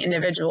well-meaning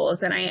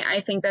individuals. And I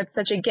think that's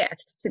such a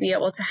gift to be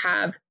able to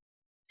have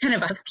kind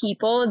of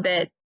people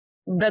that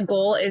the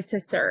goal is to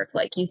serve,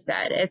 like you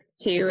said. It's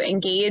to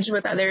engage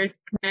with others,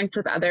 connect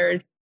with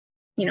others,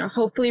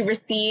 hopefully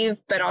receive,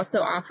 but also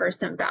offer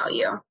some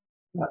value.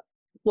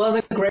 Well,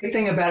 the great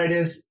thing about it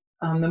is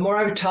the more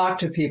I've talked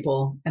to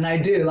people, and I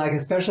do, like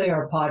especially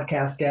our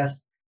podcast guests,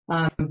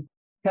 I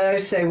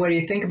say, what do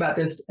you think about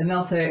this? And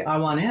they'll say, I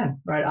want in,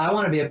 right? I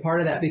want to be a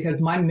part of that because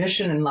my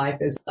mission in life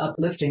is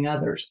uplifting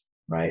others,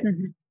 right?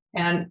 Mm-hmm.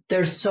 And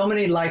there's so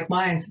many like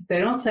minds. They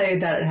don't say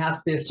that it has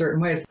to be a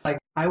certain way. It's like,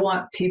 I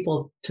want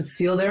people to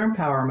feel their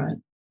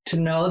empowerment, to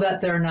know that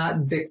they're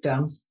not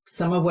victims,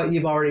 some of what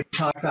you've already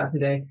talked about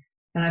today.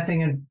 And I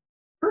think,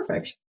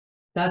 perfect.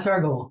 That's our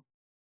goal,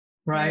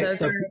 right?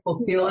 So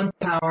people feel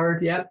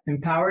empowered,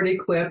 empowered,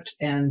 equipped,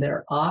 and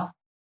they're off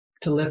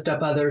to lift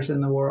up others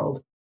in the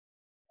world.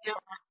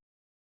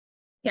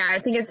 Yeah,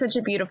 I think it's such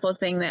a beautiful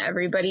thing that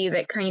everybody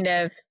that kind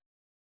of,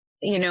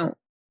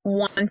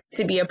 wants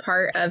to be a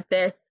part of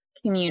this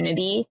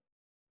community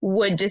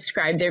would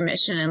describe their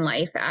mission in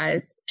life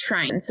as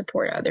trying to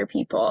support other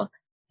people.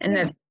 And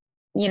that,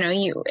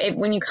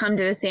 when you come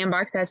to the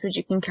Sandbox, that's what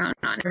you can count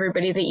on.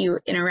 Everybody that you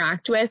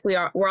interact with,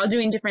 we're all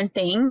doing different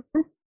things,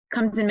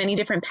 comes in many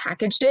different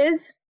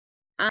packages.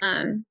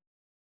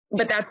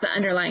 But that's the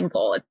underlying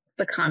goal. It's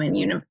the common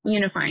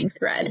unifying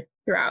thread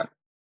throughout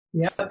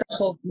the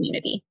whole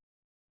community.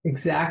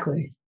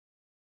 Exactly.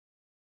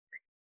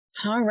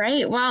 All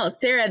right. Well,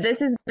 Sarah, this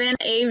has been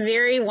a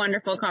very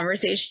wonderful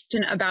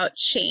conversation about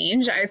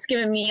change. It's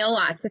given me a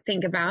lot to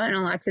think about and a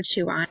lot to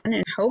chew on,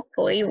 and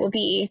hopefully will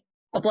be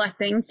a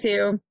blessing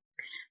to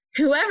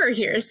whoever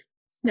hears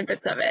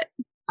snippets of it.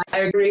 I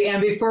agree.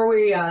 And before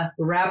we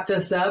wrap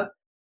this up,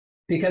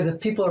 because if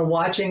people are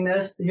watching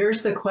this,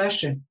 here's the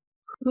question.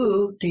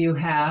 Who do you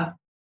have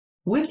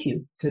with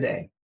you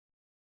today?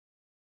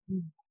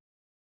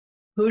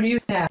 Who do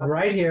you have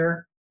right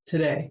here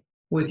today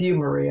with you,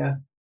 Maria?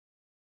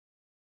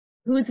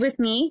 Who's with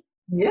me?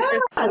 Yeah.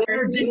 This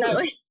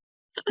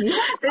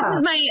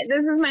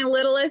is my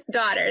littlest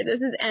daughter.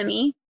 This is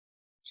Emmy.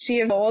 She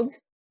is old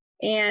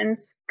and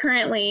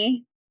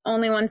currently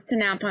only wants to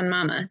nap on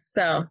mama.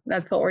 So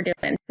that's what we're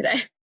doing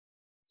today.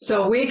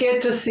 So we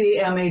get to see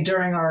Emmy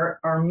during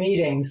our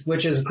meetings,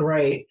 which is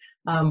great.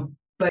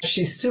 But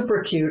she's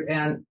super cute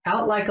and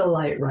out like a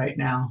light right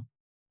now.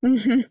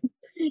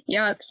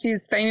 Yep, she's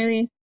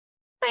finally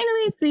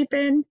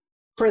sleeping.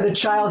 For the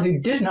child who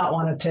did not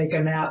want to take a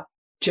nap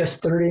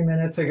just 30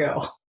 minutes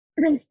ago.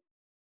 It's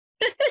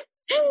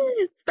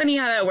funny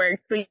how that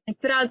works. We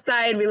sit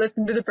outside, we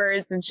listen to the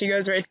birds, and she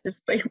goes right to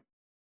sleep.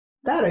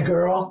 That a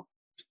girl.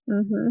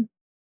 Mm-hmm.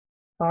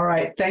 All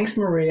right. Thanks,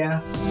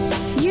 Maria.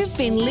 You've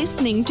been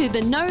listening to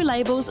the No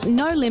Labels,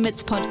 No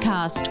Limits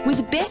podcast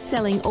with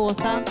best-selling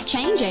author,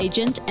 change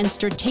agent, and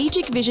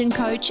strategic vision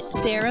coach,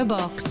 Sarah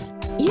Box.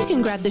 You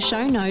can grab the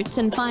show notes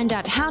and find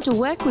out how to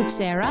work with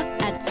Sarah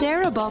at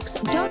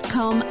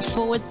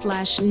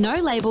sarahbox.com/No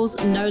Labels,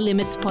 No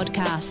Limits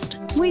podcast.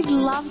 We'd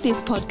love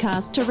this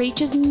podcast to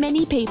reach as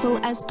many people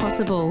as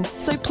possible.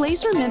 So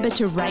please remember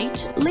to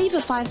rate, leave a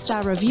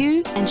 5-star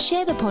review, and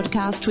share the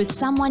podcast with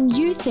someone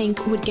you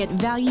think would get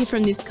value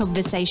from this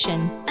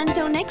conversation.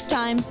 Until next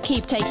time,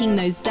 keep taking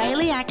those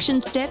daily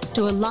action steps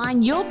to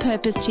align your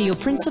purpose to your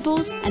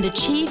principles and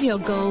achieve your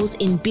goals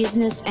in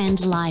business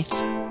and life.